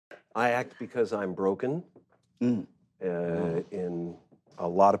I act because I'm broken in a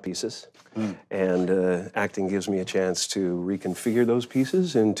lot of pieces. And acting gives me a chance to reconfigure those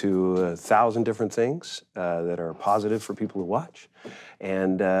pieces into 1,000 different things that are positive for people to watch.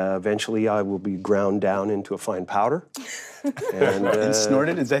 And eventually I will be ground down into a fine powder. And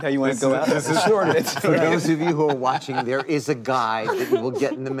snorted? Is that how you want to go out? Snorted. For those of you who are watching, there is a guide that you will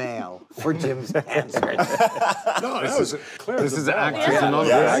get in the mail for Jim's answers. No, that was clear. This is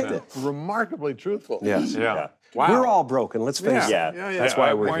acting. Remarkably truthful. Yes. Yeah. Wow. We're all broken, let's face it. Yeah. That's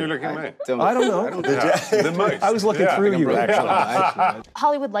why we're Why are you here. looking at me? I don't know. The most. I was looking through you, actually.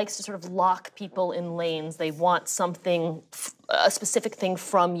 Hollywood likes to sort of lock people in lanes. They want something, a specific thing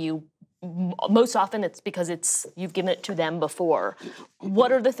from you. Most often it's because you've given it to them before.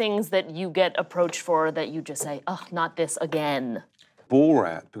 What are the things that you get approached for that you just say, oh, not this again?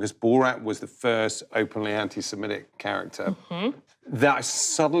 Borat, because Borat was the first openly anti-Semitic character, that I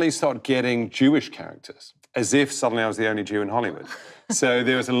suddenly started getting Jewish characters, as if suddenly I was the only Jew in Hollywood. So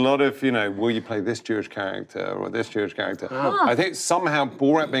there was a lot of, will you play this Jewish character or this Jewish character? I think somehow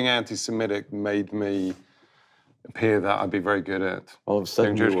Borat being anti-Semitic made me appear that I'd be very good at All of a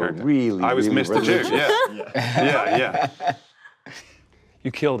sudden doing you Jewish were character. really, I was really Mr. Jew, yeah.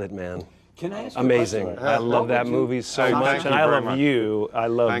 You killed it, man. Can I ask you Amazing. I love that movie so much, and I love you. I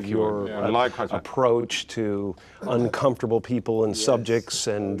love your approach to uncomfortable people and subjects,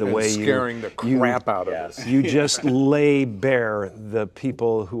 and the way you scaring the crap out of us. You just lay bare the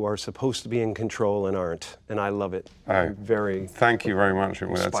people who are supposed to be in control and aren't, and I love it. Very. Thank you very much.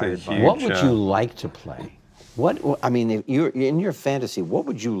 That's a huge, What would you like to play? I mean, if you're in your fantasy, what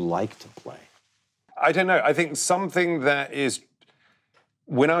would you like to play? I don't know. I think something that is.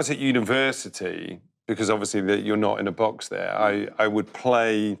 When I was at university, because obviously you're not in a box there, I would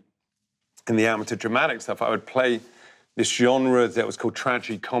play, in the amateur dramatic stuff, I would play this genre that was called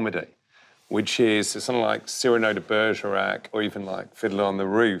tragicomedy, which is something like Cyrano de Bergerac or even like Fiddler on the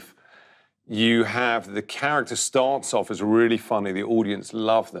Roof. You have the character starts off as really funny, the audience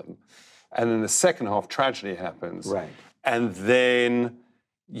love them, and then the second half, tragedy happens. Right. And then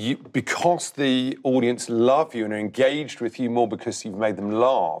because the audience love you and are engaged with you more because you've made them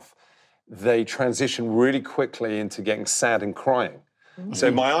laugh, they transition really quickly into getting sad and crying. So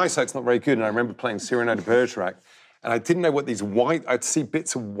my eyesight's not very good, and I remember playing Cyrano de Bergerac, and I didn't know what these I'd see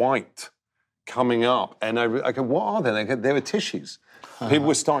bits of white coming up, and I go, what are they? They were tissues. People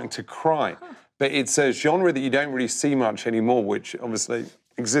were starting to cry. But it's a genre that you don't really see much anymore, which obviously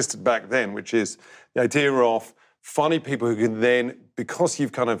existed back then, which is the idea of funny people who can then, because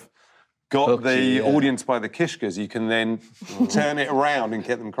you've kind of got the audience by the kishkas, you can then turn it around and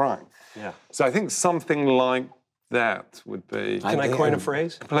get them crying. Yeah. So I think something like that would be... Can I coin a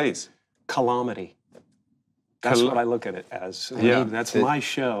phrase? Please. Calamity. That's what I look at it as. Yeah. That's my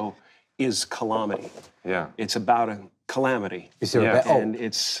show, is Calamity. Yeah. It's about a calamity. Is there And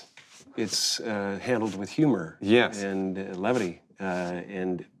it's handled with humor. Yes. And levity.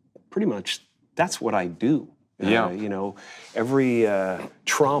 And pretty much that's what I do. Every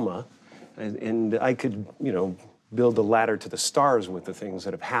trauma, and I could, build a ladder to the stars with the things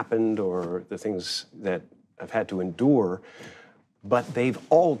that have happened or the things that I've had to endure, but they've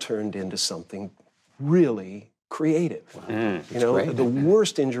all turned into something really creative. The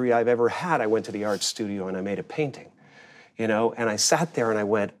worst injury I've ever had, I went to the art studio and I made a painting, and I sat there and I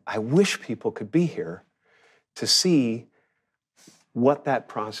went, I wish people could be here to see what that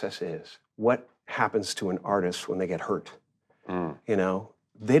process is, what happens to an artist when they get hurt.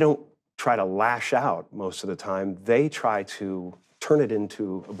 They don't try to lash out most of the time. They try to turn it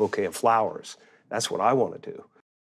into a bouquet of flowers. That's what I want to do.